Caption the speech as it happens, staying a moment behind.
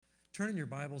Turn in your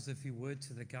Bibles, if you would,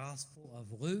 to the Gospel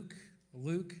of Luke,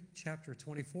 Luke chapter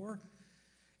 24.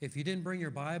 If you didn't bring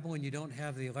your Bible and you don't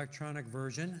have the electronic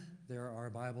version, there are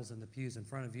Bibles in the pews in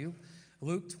front of you.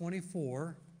 Luke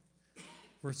 24,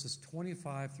 verses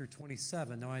 25 through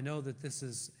 27. Now, I know that this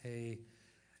is a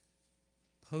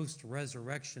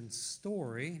post-resurrection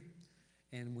story,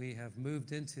 and we have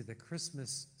moved into the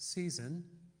Christmas season.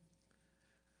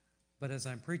 But as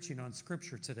I'm preaching on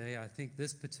Scripture today, I think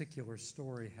this particular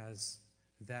story has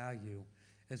value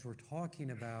as we're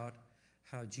talking about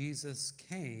how Jesus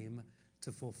came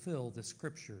to fulfill the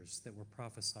Scriptures that were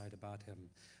prophesied about him.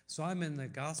 So I'm in the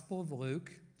Gospel of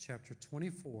Luke, chapter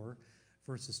 24,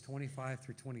 verses 25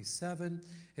 through 27.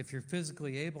 If you're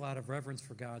physically able, out of reverence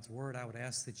for God's Word, I would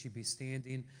ask that you be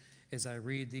standing as I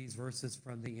read these verses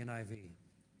from the NIV.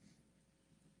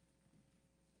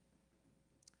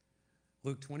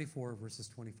 Luke 24, verses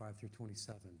 25 through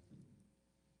 27.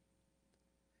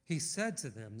 He said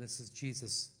to them, this is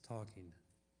Jesus talking,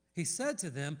 he said to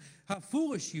them, "How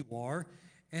foolish you are,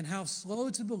 and how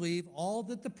slow to believe all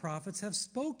that the prophets have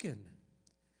spoken.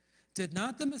 Did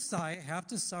not the Messiah have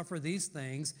to suffer these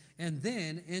things and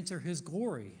then enter his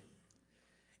glory?"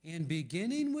 And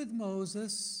beginning with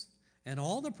Moses and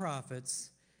all the prophets,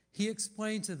 he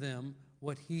explained to them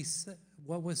what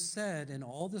was said in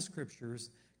all the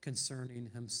Scriptures concerning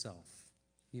himself.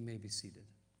 You may be seated.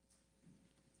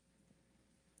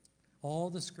 All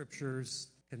the Scriptures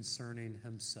concerning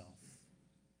himself.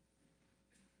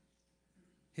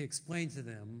 He explained to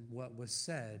them what was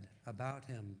said about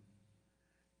him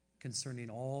concerning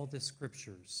all the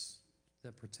Scriptures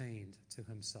that pertained to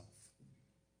himself.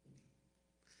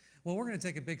 Well, we're going to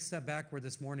take a big step backward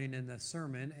this morning in the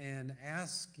sermon and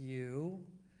ask you,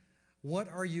 what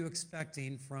are you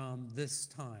expecting from this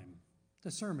time? The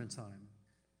sermon time.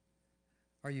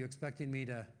 Are you expecting me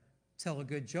to tell a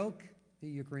good joke that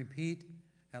you can repeat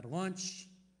at lunch?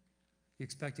 You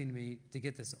expecting me to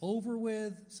get this over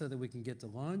with so that we can get to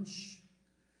lunch?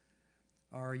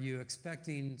 Are you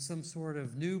expecting some sort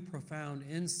of new profound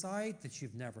insight that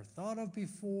you've never thought of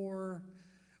before?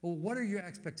 Well, what are your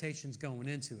expectations going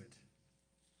into it?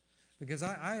 Because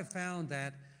I have found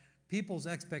that people's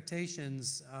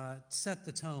expectations set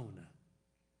the tone.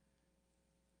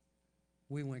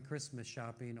 We went Christmas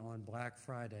shopping on Black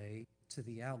Friday to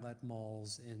the outlet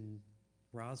malls in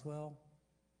Roswell.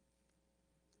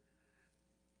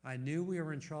 I knew we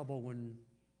were in trouble when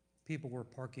people were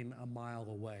parking a mile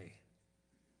away.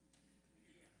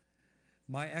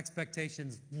 My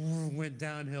expectations went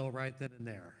downhill right then and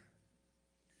there.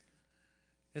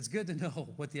 It's good to know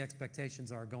what the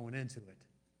expectations are going into it.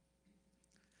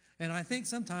 And I think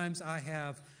sometimes I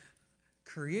have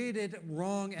created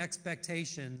wrong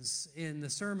expectations in the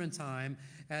sermon time,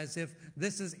 as if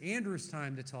this is Andrew's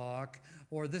time to talk,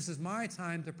 or this is my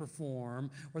time to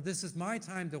perform, or this is my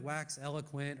time to wax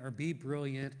eloquent or be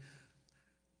brilliant.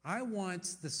 I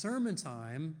want the sermon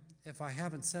time, if I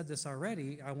haven't said this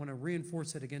already, I want to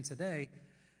reinforce it again today,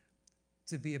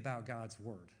 to be about God's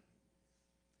Word.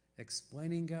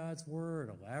 Explaining God's Word,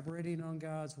 elaborating on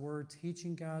God's Word,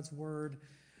 teaching God's Word.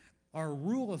 Our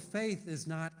rule of faith is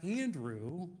not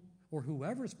Andrew or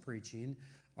whoever's preaching.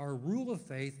 Our rule of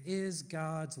faith is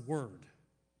God's Word.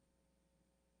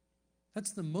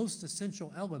 That's the most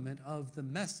essential element of the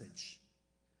message.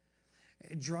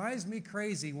 It drives me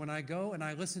crazy when I go and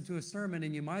I listen to a sermon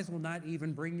and you might as well not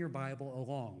even bring your Bible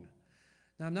along.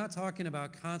 Now, I'm not talking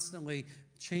about constantly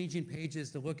changing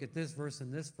pages to look at this verse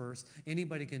and this verse.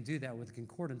 Anybody can do that with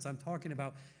concordance. I'm talking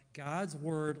about God's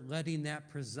Word, letting that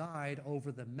preside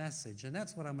over the message. And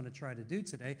that's what I'm going to try to do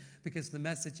today, because the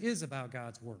message is about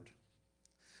God's Word.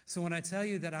 So when I tell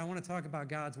you that I want to talk about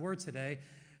God's Word today,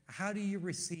 how do you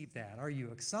receive that? Are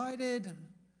you excited?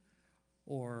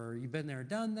 Or you've been there,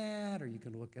 done that? Or you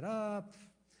can look it up?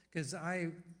 Because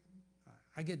I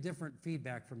get different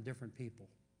feedback from different people.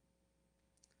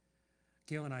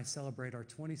 Gail and I celebrate our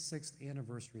 26th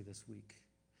anniversary this week.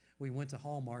 We went to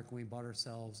Hallmark and we bought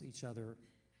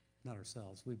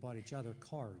we bought each other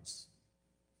cards.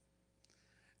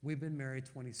 We've been married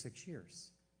 26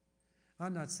 years.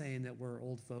 I'm not saying that we're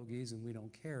old fogies and we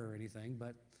don't care or anything,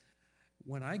 but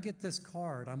when I get this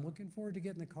card, I'm looking forward to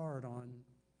getting the card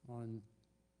on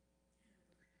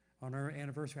our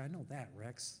anniversary. I know that,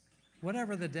 Rex.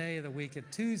 Whatever the day of the week,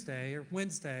 at Tuesday or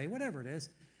Wednesday, whatever it is,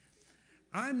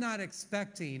 I'm not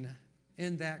expecting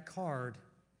in that card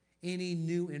any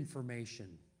new information.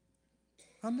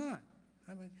 I'm not.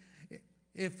 I mean,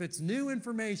 if it's new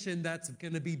information, that's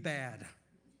going to be bad,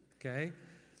 okay?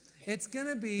 It's going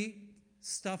to be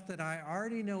stuff that I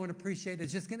already know and appreciate.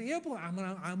 It's just going to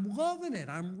implement. I'm loving it.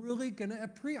 I'm really going to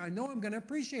appreciate. I know I'm going to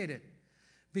appreciate it.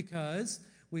 because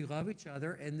we love each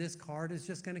other, and this card is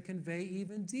just going to convey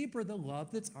even deeper the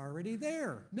love that's already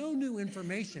there. No new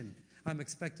information. I'm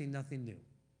expecting nothing new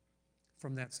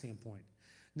from that standpoint.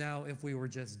 Now, if we were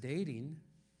just dating,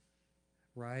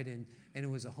 right, and it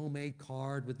was a homemade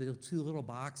card with the two little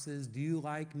boxes, do you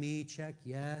like me? Check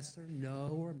yes or no,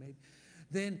 or maybe.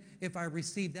 Then if I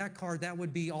received that card, that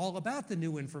would be all about the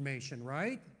new information,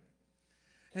 right?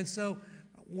 And so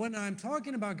when I'm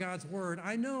talking about God's Word,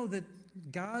 I know that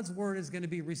God's Word is going to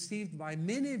be received by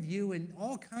many of you in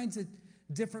all kinds of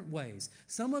different ways.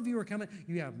 Some of you are coming,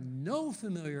 you have no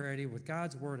familiarity with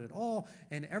God's Word at all,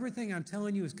 and everything I'm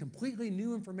telling you is completely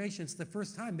new information. It's the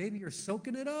first time. Maybe you're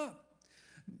soaking it up.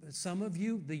 Some of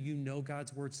you, that you know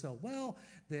God's Word so well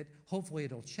that hopefully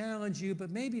it'll challenge you, but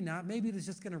maybe not. Maybe it's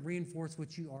just going to reinforce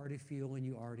what you already feel and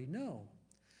you already know.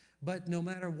 But no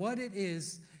matter what it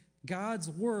is, God's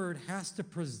Word has to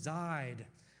preside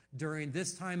during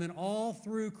this time and all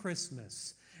through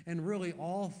Christmas and really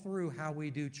all through how we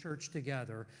do church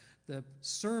together. The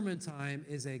sermon time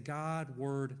is a God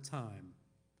Word time.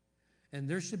 And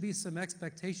there should be some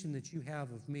expectation that you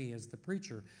have of me as the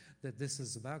preacher that this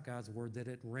is about God's Word, that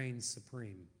it reigns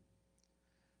supreme.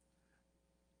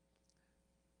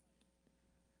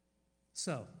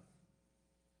 So,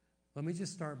 let me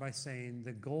just start by saying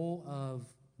the goal of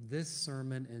this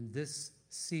sermon and this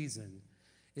season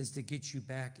is to get you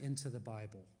back into the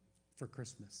Bible for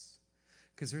Christmas.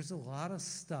 Because there's a lot of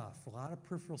stuff, a lot of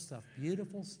peripheral stuff,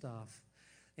 beautiful stuff,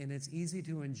 and it's easy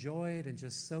to enjoy it and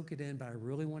just soak it in, but I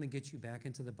really want to get you back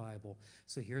into the Bible.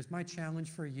 So here's my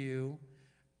challenge for you.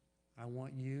 I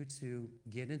want you to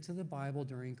get into the Bible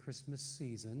during Christmas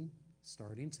season,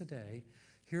 starting today.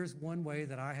 Here's one way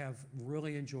that I have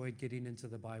really enjoyed getting into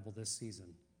the Bible this season.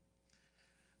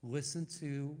 Listen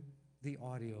to the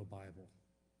audio Bible.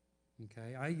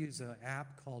 Okay, I use an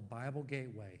app called Bible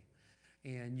Gateway,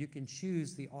 and you can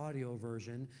choose the audio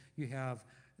version. You have,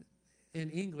 in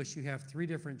English, you have 3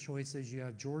 different choices. You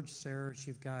have George Saris,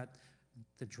 you've got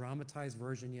the dramatized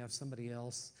version, you have somebody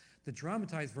else. The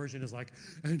dramatized version is like,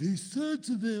 and he said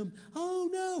to them, oh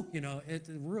no, it's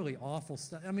really awful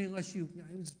stuff. I mean, unless you,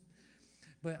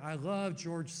 but I love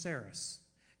George Saris.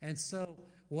 And so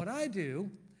what I do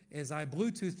is I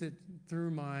Bluetooth it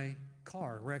through my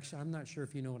car. Actually, I'm not sure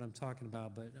if you know what I'm talking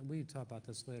about, but we can talk about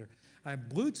this later. I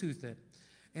Bluetooth it,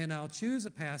 and I'll choose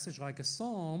a passage like a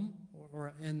psalm,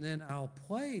 and then I'll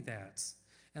play that,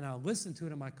 and I'll listen to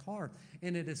it in my car.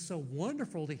 And it is so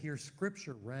wonderful to hear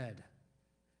Scripture read,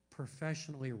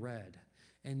 professionally read,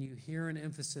 and you hear an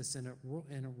emphasis, and it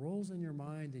rolls in your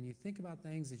mind, and you think about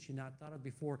things that you not thought of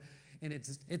before, and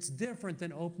it's different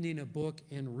than opening a book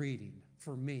and reading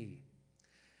for me.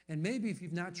 And maybe if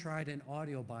you've not tried an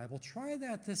audio Bible, try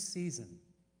that this season.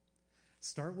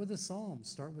 Start with a psalm.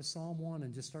 Start with Psalm 1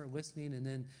 and just start listening. And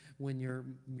then when your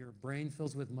brain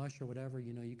fills with mush or whatever,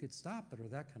 you could stop it or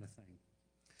that kind of thing.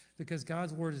 Because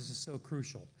God's Word is just so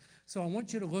crucial. So I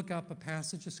want you to look up a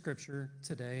passage of Scripture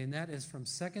today, and that is from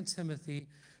 2 Timothy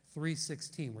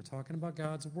 3:16. We're talking about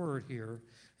God's Word here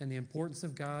and the importance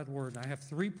of God's Word. And I have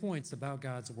 3 points about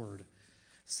God's Word.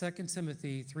 2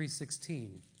 Timothy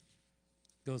 3:16.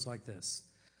 Goes like this.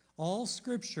 All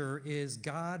Scripture is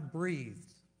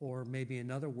God-breathed, or maybe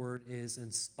another word is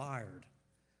inspired.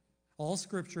 All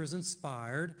Scripture is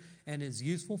inspired and is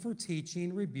useful for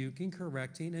teaching, rebuking,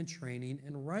 correcting, and training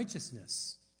in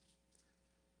righteousness.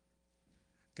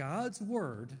 God's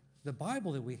Word, the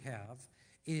Bible that we have,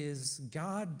 is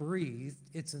God-breathed.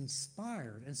 It's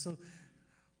inspired. And so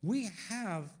we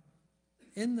have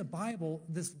in the Bible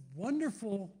this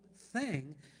wonderful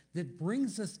thing that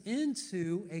brings us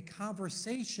into a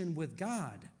conversation with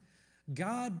God.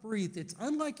 God-breathed. It's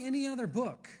unlike any other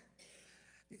book.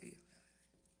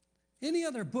 Any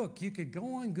other book, you could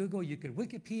go on Google, you could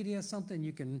Wikipedia something,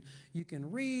 you can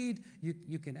read,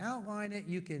 you can outline it,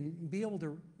 you can be able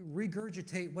to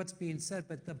regurgitate what's being said,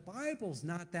 but the Bible's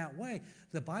not that way.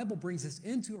 The Bible brings us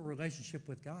into a relationship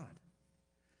with God.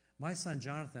 My son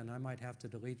Jonathan, I might have to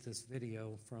delete this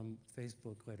video from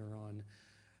Facebook later on,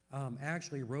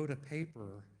 actually wrote a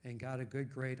paper and got a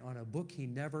good grade on a book he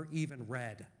never even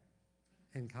read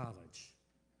in college.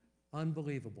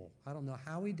 Unbelievable. I don't know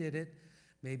how he did it.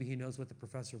 Maybe he knows what the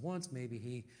professor wants. Maybe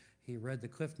he read the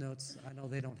Cliff Notes. I know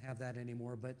they don't have that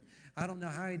anymore, but I don't know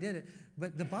how he did it.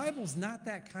 But the Bible's not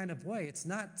that kind of way. It's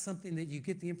not something that you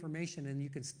get the information and you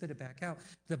can spit it back out.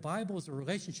 The Bible is a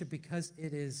relationship because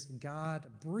it is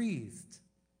God-breathed.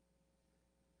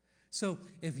 So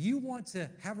if you want to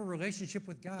have a relationship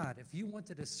with God, if you want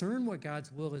to discern what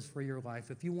God's will is for your life,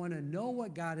 if you want to know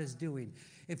what God is doing,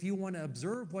 if you want to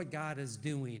observe what God is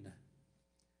doing,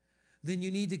 then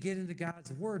you need to get into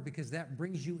God's Word because that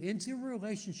brings you into a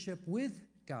relationship with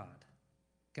God.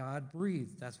 God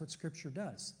breathed. That's what Scripture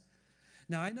does.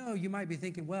 Now, I know you might be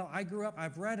thinking, well, I grew up,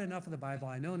 I've read enough of the Bible,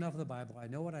 I know enough of the Bible, I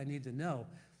know what I need to know.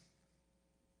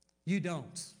 You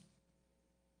don't.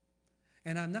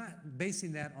 And I'm not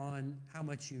basing that on how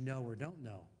much you know or don't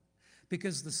know.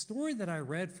 Because the story that I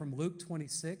read from Luke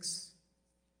 26,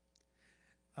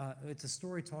 it's a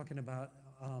story talking about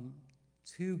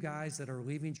two guys that are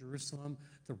leaving Jerusalem.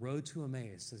 The road to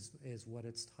Emmaus is what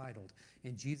it's titled.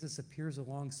 And Jesus appears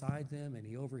alongside them, and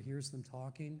he overhears them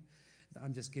talking.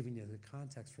 I'm just giving you the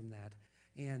context from that.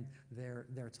 And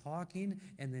they're talking,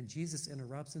 and then Jesus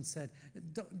interrupts and said,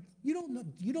 you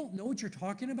don't know what you're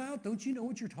talking about? Don't you know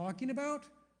what you're talking about?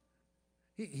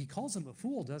 He calls him a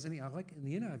fool, doesn't he? I like in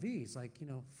the NIV, he's like,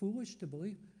 foolish to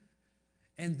believe.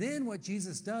 And then what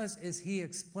Jesus does is he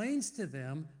explains to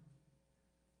them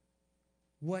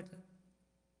what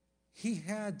he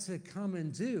had to come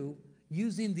and do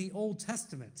using the Old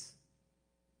Testament.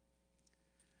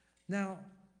 Now,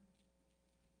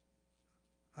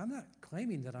 I'm not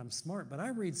claiming that I'm smart, but I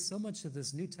read so much of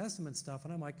this New Testament stuff,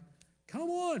 and I'm like, come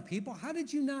on, people, how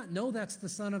did you not know that's the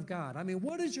Son of God? I mean,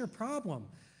 what is your problem?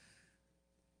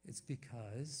 It's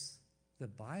because the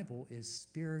Bible is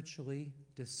spiritually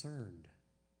discerned.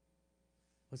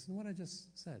 Listen to what I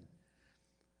just said.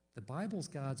 The Bible's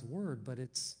God's word, but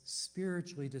it's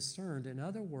spiritually discerned. In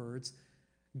other words,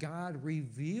 God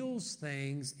reveals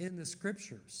things in the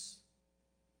Scriptures.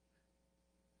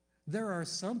 There are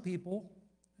some people,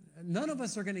 none of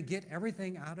us are going to get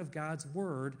everything out of God's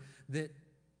word that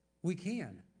we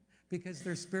can, because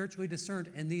they're spiritually discerned.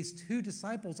 And these two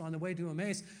disciples on the way to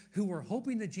Emmaus, who were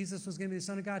hoping that Jesus was going to be the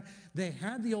Son of God, they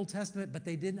had the Old Testament, but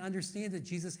they didn't understand that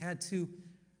Jesus had to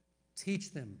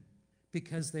teach them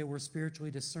because they were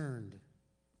spiritually discerned.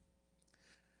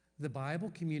 The Bible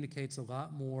communicates a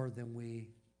lot more than we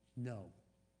know.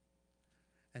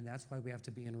 And that's why we have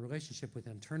to be in a relationship with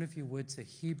him. Turn, if you would, to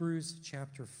Hebrews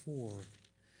chapter 4.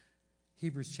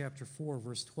 Hebrews chapter 4,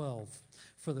 verse 12.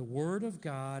 For the word of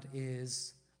God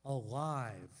is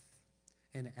alive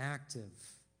and active.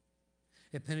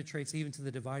 It penetrates even to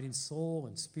the dividing soul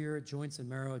and spirit, joints and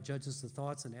marrow. It judges the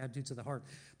thoughts and attitudes of the heart.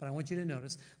 But I want you to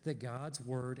notice that God's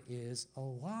word is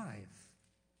alive.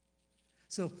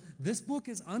 So this book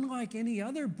is unlike any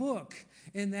other book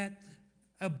in that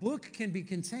a book can be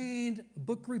contained,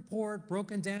 book report,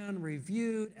 broken down,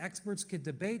 reviewed, experts could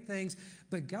debate things,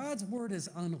 but God's word is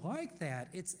unlike that.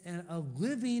 It's a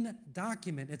living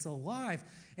document. It's alive,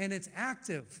 and it's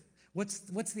active. What's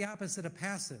the opposite of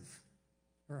passive?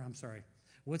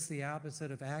 What's the opposite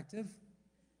of active?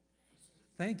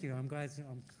 Thank you. I'm glad.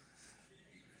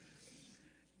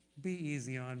 Be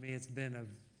easy on me. It's been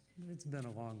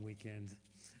a long weekend.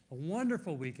 A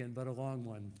wonderful weekend, but a long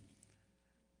one.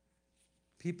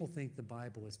 People think the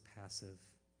Bible is passive.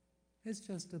 It's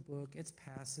just a book. It's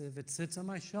passive. It sits on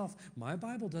my shelf. My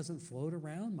Bible doesn't float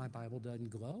around. My Bible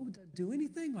doesn't glow. It doesn't do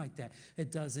anything like that.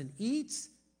 It doesn't eat.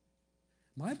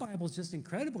 My Bible's just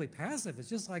incredibly passive. It's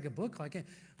just like a book.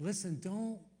 Listen,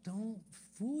 don't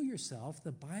fool yourself.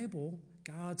 The Bible,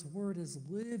 God's word, is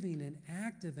living and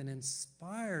active and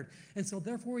inspired. And so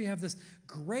therefore we have this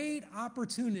great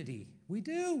opportunity. We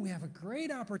do. We have a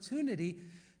great opportunity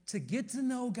to get to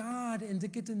know God and to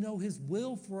get to know his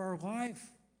will for our life.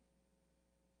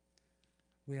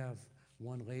 We have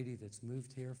one lady that's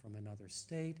moved here from another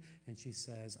state, and she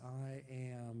says, I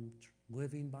am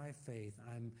living by faith.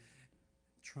 I'm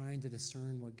trying to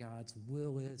discern what God's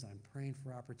will is. I'm praying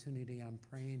for opportunity. I'm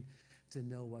praying to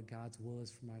know what God's will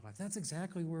is for my life. That's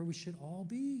exactly where we should all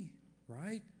be,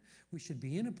 right? We should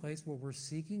be in a place where we're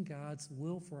seeking God's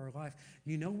will for our life.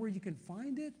 You know where you can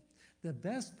find it? The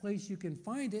best place you can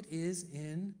find it is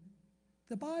in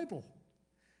the Bible,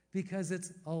 because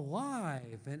it's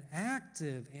alive and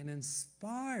active and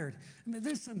inspired. I mean,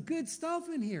 there's some good stuff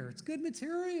in here. It's good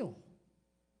material.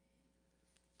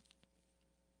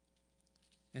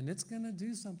 And it's going to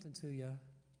do something to you.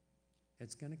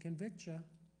 It's going to convict you.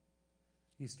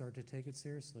 You start to take it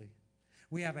seriously.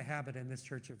 We have a habit in this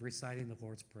church of reciting the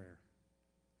Lord's Prayer.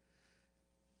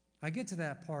 I get to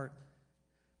that part,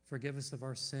 forgive us of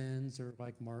our sins, or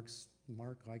like Mark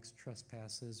likes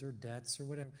trespasses or debts or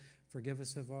whatever. Forgive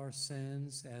us of our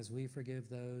sins as we forgive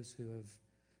those who have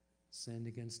sinned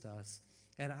against us.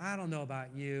 And I don't know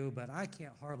about you, but I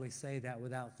can't hardly say that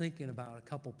without thinking about a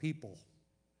couple people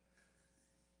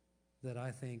that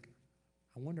I think,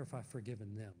 I wonder if I've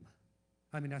forgiven them.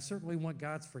 I mean, I certainly want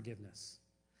God's forgiveness.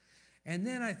 And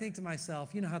then I think to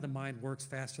myself, you know how the mind works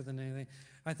faster than anything?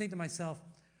 I think to myself,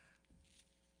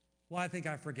 well, I think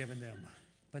I've forgiven them.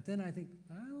 But then I think,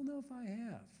 I don't know if I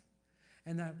have.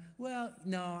 And that, well,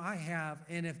 no, I have.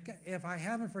 And if I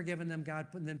haven't forgiven them, God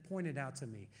then point it out to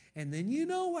me. And then you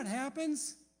know what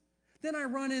happens? Then I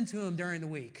run into them during the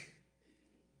week.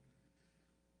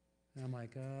 And I'm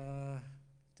like,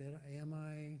 am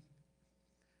I?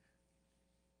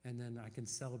 And then I can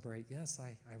celebrate, yes,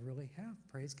 I really have.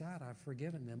 Praise God, I've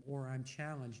forgiven them. Or I'm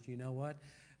challenged, you know what?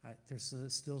 There's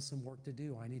still some work to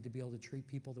do. I need to be able to treat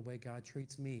people the way God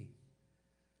treats me.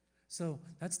 So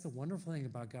that's the wonderful thing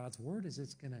about God's word is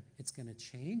it's gonna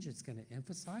change, it's gonna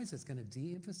emphasize, it's gonna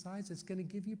de-emphasize, it's gonna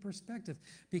give you perspective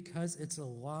because it's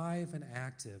alive and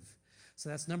active. So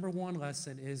that's number one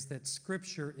lesson, is that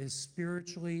Scripture is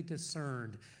spiritually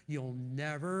discerned. You'll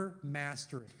never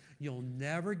master it. You'll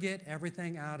never get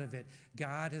everything out of it.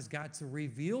 God has got to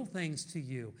reveal things to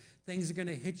you. Things are going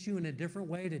to hit you in a different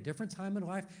way at a different time in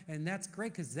life, and that's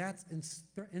great because that's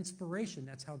inspiration.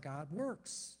 That's how God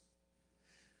works.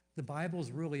 The Bible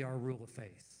is really our rule of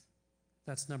faith.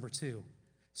 That's number two.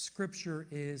 Scripture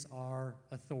is our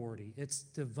authority. It's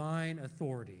divine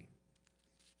authority.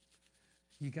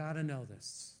 You got to know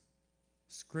this.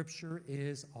 Scripture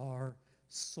is our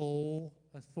sole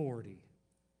authority.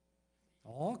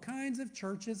 All kinds of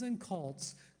churches and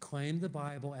cults claim the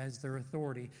Bible as their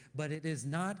authority, but it is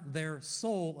not their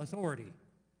sole authority.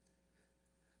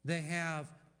 They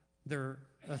have their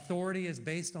authority is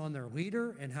based on their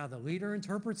leader and how the leader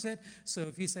interprets it. So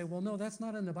if you say, well, no, that's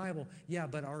not in the Bible. Yeah,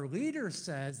 but our leader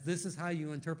says this is how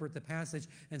you interpret the passage,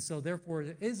 and so therefore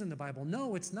it is in the Bible.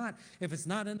 No, it's not. If it's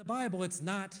not in the Bible, it's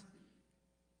not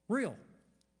real.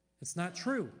 It's not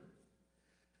true.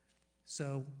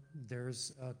 So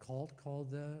there's a cult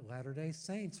called the Latter-day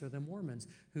Saints or the Mormons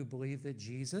who believe that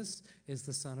Jesus is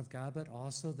the Son of God, but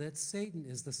also that Satan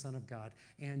is the Son of God.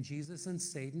 And Jesus and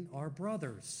Satan are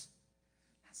brothers.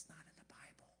 That's not in the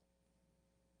Bible.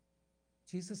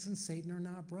 Jesus and Satan are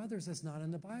not brothers. That's not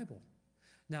in the Bible.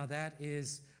 Now, that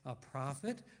is a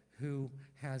prophet who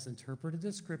has interpreted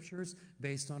the Scriptures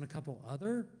based on a couple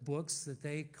other books that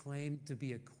they claim to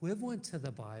be equivalent to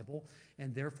the Bible,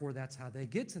 and therefore that's how they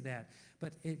get to that.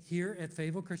 But here at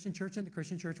Fayetteville Christian Church and the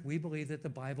Christian Church, we believe that the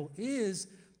Bible is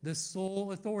the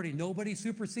sole authority. Nobody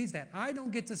supersedes that. I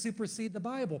don't get to supersede the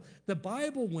Bible. The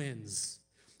Bible wins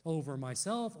over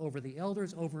myself, over the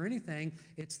elders, over anything.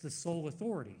 It's the sole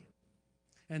authority.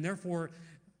 And therefore,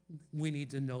 we need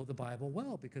to know the Bible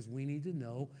well because we need to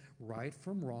know right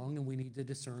from wrong and we need to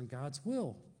discern God's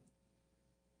will.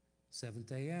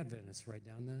 Seventh-day Adventists right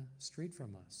down the street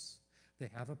from us. They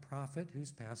have a prophet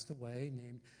who's passed away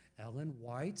named Ellen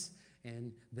White,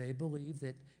 and they believe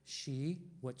that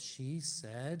what she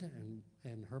said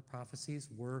and her prophecies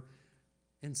were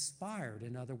inspired.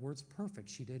 In other words, perfect.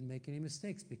 She didn't make any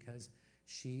mistakes because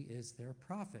she is their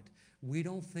prophet. We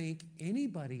don't think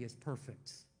anybody is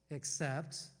perfect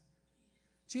except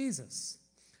Jesus.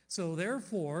 So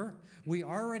therefore, we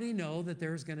already know that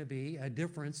there's going to be a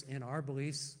difference in our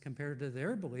beliefs compared to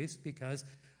their beliefs because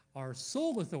our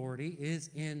sole authority is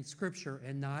in Scripture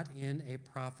and not in a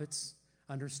prophet's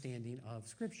understanding of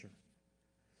Scripture.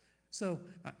 So,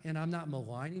 and I'm not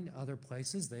maligning other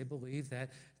places. They believe that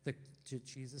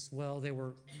Jesus, well,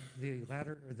 the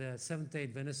Seventh-day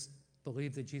Adventists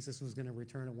believed that Jesus was going to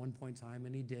return at one point in time,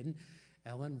 and he didn't.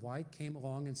 Ellen White came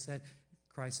along and said,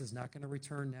 Christ is not going to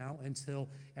return now until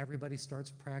everybody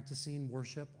starts practicing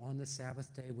worship on the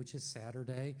Sabbath day, which is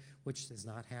Saturday, which has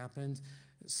not happened.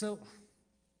 So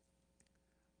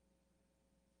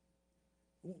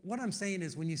what I'm saying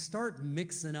is when you start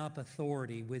mixing up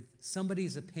authority with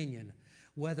somebody's opinion,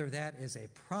 whether that is a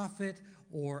prophet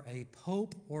or a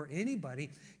pope or anybody,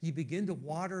 you begin to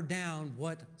water down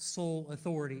what sole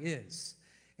authority is.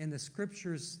 And the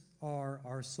Scriptures are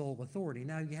our sole authority.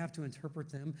 Now, you have to interpret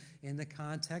them in the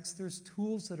context. There's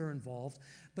tools that are involved,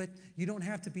 but you don't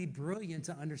have to be brilliant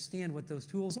to understand what those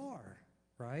tools are,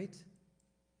 right?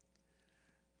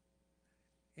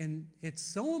 And it's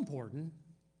so important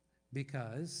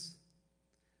because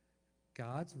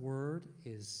God's Word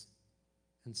is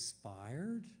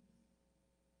inspired.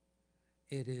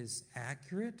 It is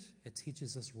accurate. It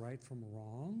teaches us right from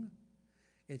wrong.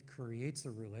 It creates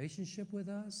a relationship with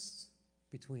us,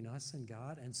 between us and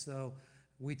God. And so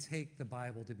we take the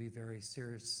Bible to be very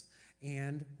serious.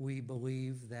 And we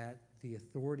believe that the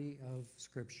authority of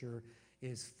Scripture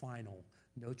is final.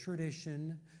 No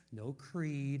tradition, no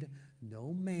creed,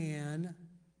 no man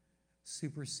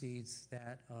supersedes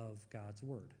that of God's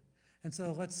Word. And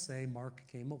so let's say Mark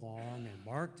came along and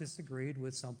Mark disagreed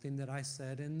with something that I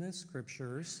said in the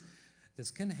Scriptures.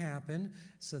 This can happen.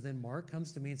 So then Mark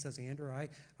comes to me and says, Andrew,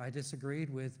 I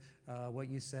disagreed with what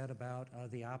you said about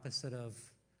the opposite of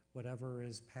whatever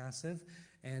is passive,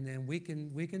 and then we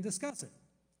can discuss it.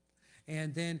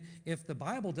 And then if the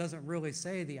Bible doesn't really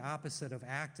say the opposite of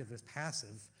active is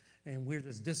passive, and we're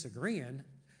just disagreeing,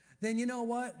 then you know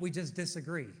what? We just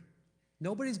disagree.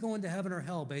 Nobody's going to heaven or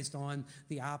hell based on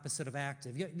the opposite of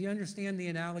active. You understand the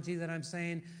analogy that I'm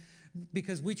saying?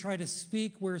 Because we try to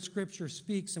speak where Scripture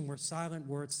speaks and we're silent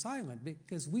where it's silent,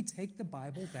 because we take the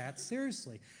Bible that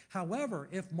seriously. However,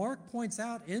 if Mark points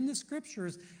out in the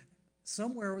Scriptures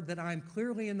somewhere that I'm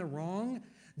clearly in the wrong,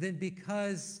 then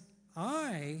because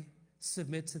I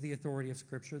submit to the authority of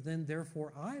Scripture, then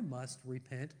therefore I must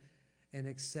repent and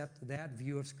accept that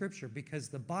view of Scripture, because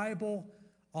the Bible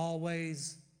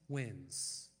always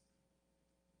wins.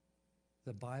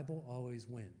 The Bible always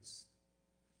wins.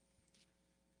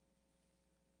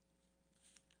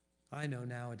 I know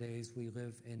nowadays we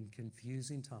live in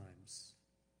confusing times.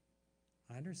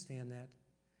 I understand that.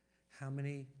 How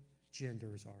many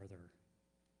genders are there?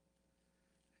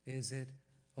 Is it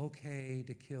okay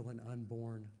to kill an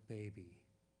unborn baby?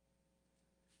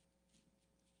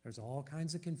 There's all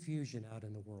kinds of confusion out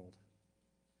in the world.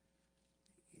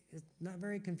 It's not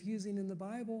very confusing in the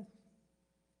Bible.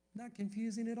 Not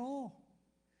confusing at all.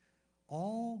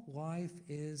 All life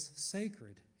is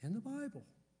sacred in the Bible.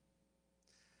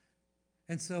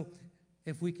 And so,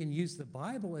 if we can use the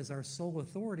Bible as our sole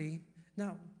authority,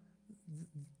 now,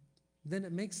 then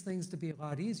it makes things to be a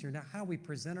lot easier. Now, how we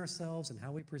present ourselves and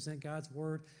how we present God's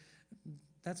Word,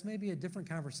 that's maybe a different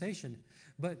conversation.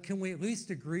 But can we at least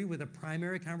agree with a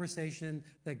primary conversation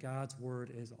that God's Word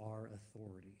is our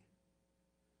authority?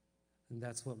 And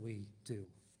that's what we do.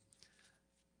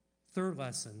 Third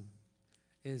lesson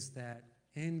is that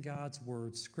in God's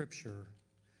Word, Scripture,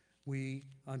 we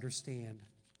understand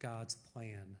God's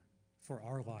plan for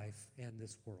our life and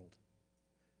this world.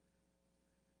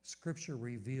 Scripture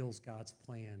reveals God's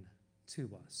plan to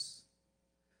us.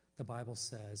 The Bible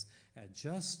says, at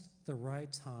just the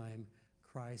right time,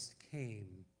 Christ came.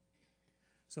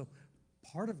 So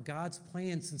part of God's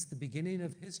plan since the beginning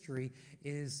of history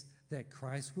is that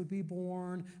Christ would be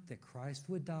born, that Christ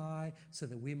would die, so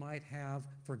that we might have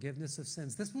forgiveness of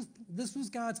sins. This was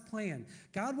God's plan.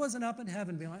 God wasn't up in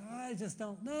heaven being like, I just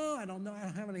don't know, I don't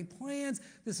have any plans,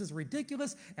 this is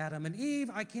ridiculous. Adam and Eve,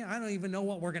 I don't even know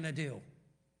what we're going to do.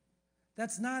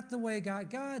 That's not the way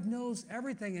God knows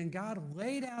everything, and God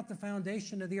laid out the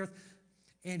foundation of the earth,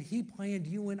 and He planned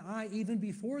you and I even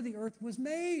before the earth was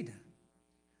made.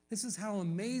 This is how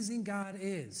amazing God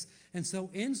is. And so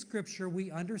in Scripture,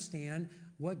 we understand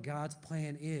what God's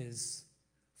plan is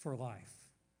for life.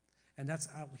 And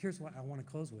here's what I want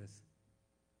to close with.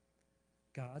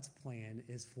 God's plan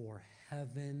is for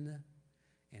heaven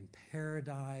and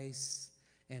paradise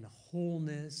and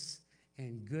wholeness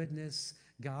and goodness.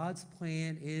 God's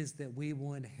plan is that we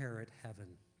will inherit heaven.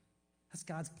 That's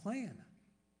God's plan.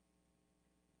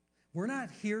 We're not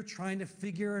here trying to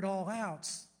figure it all out.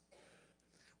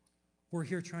 We're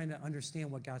here trying to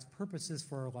understand what God's purpose is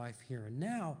for our life here and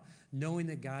now, knowing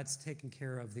that God's taken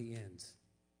care of the end.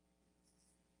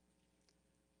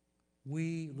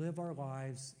 We live our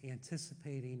lives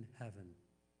anticipating heaven.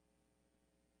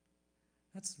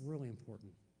 That's really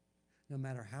important. No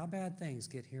matter how bad things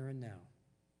get here and now,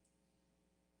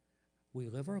 we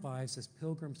live our lives as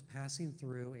pilgrims passing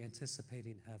through,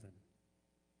 anticipating heaven.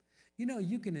 You know,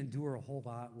 you can endure a whole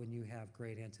lot when you have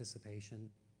great anticipation,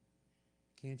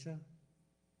 can't you?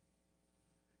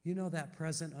 You know that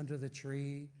present under the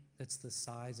tree that's the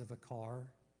size of a car?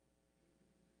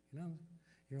 You know,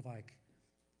 you're like,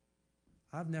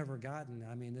 I've never gotten,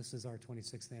 this is our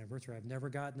 26th anniversary, I've never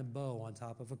gotten a bow on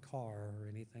top of a car or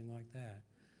anything like that.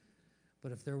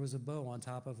 But if there was a bow on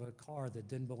top of a car that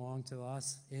didn't belong to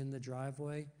us in the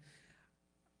driveway,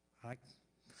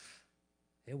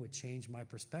 it would change my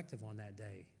perspective on that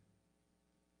day.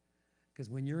 Because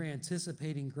when you're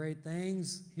anticipating great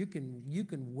things, you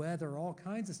can weather all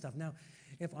kinds of stuff. Now,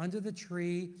 if under the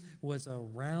tree was a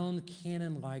round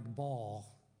cannon-like ball,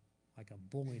 like a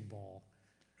bowling ball,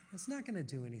 it's not going to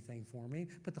do anything for me.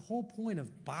 But the whole point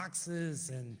of boxes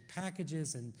and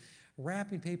packages and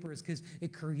wrapping paper is because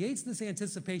it creates this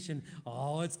anticipation.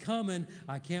 Oh, it's coming.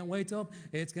 I can't wait till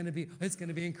it's going to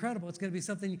be incredible. It's going to be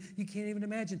something you can't even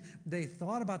imagine. They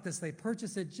thought about this. They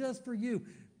purchased it just for you.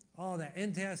 All that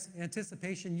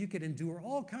anticipation, you could endure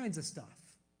all kinds of stuff.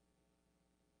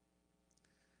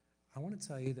 I want to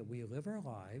tell you that we live our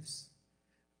lives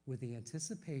with the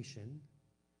anticipation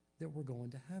that we're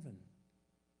going to heaven.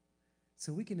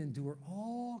 So we can endure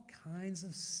all kinds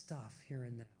of stuff here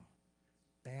and now.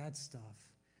 Bad stuff,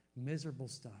 miserable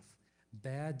stuff,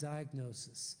 bad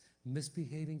diagnosis,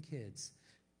 misbehaving kids,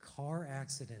 car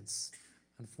accidents,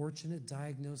 unfortunate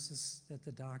diagnosis at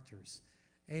the doctors,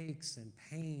 aches and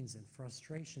pains and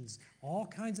frustrations, all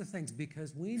kinds of things,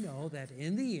 because we know that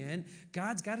in the end,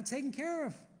 God's got it taken care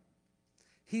of.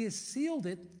 He has sealed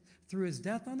it through his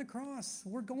death on the cross.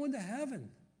 We're going to heaven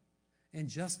in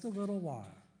just a little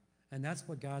while. And that's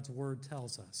what God's word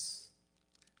tells us.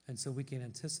 And so we can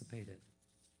anticipate it.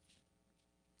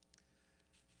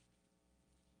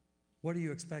 What are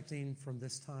you expecting from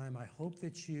this time? I hope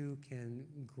that you can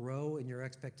grow in your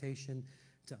expectation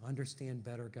to understand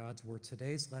better God's word.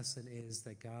 Today's lesson is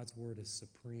that God's word is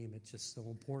supreme. It's just so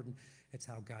important. It's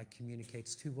how God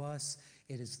communicates to us.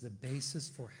 It is the basis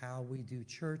for how we do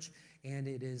church, and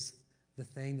it is the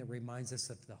thing that reminds us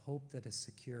of the hope that is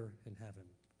secure in heaven.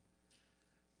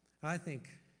 I think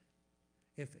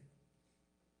if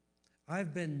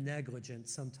I've been negligent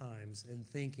sometimes in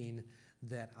thinking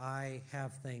that I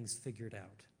have things figured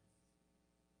out.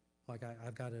 Like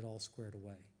I've got it all squared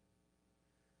away.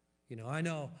 You know,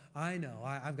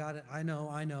 I've got it, I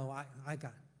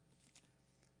got.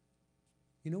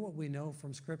 You know what we know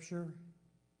from Scripture?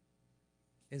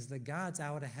 Is that God's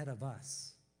out ahead of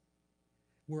us.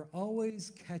 We're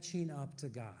always catching up to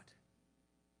God.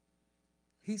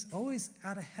 He's always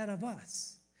out ahead of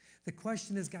us. The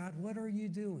question is, God, what are you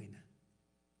doing?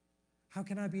 How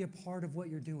can I be a part of what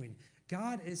you're doing?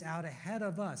 God is out ahead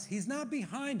of us. He's not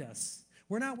behind us.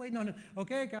 We're not waiting on him.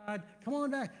 Okay, God, come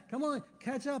on back. Come on,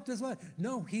 catch up this way.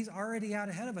 No, he's already out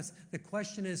ahead of us. The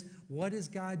question is, what is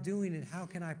God doing and how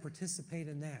can I participate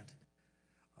in that?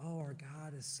 Oh, our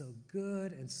God is so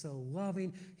good and so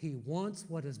loving. He wants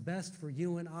what is best for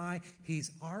you and I.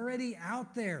 He's already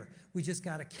out there. We just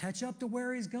got to catch up to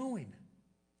where he's going.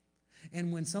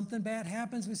 And when something bad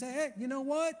happens, we say, hey, you know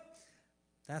what?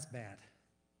 That's bad.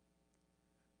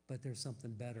 But there's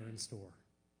something better in store.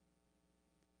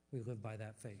 We live by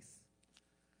that faith.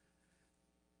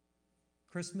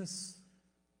 Christmas,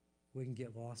 we can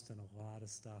get lost in a lot of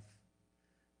stuff.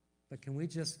 But can we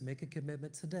just make a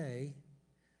commitment today,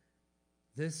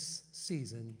 this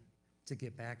season, to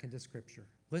get back into Scripture?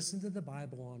 Listen to the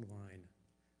Bible online.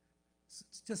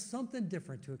 It's just something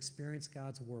different to experience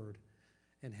God's Word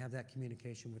and have that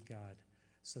communication with God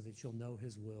so that you'll know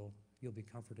his will, you'll be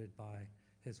comforted by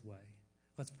his way.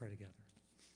 Let's pray together.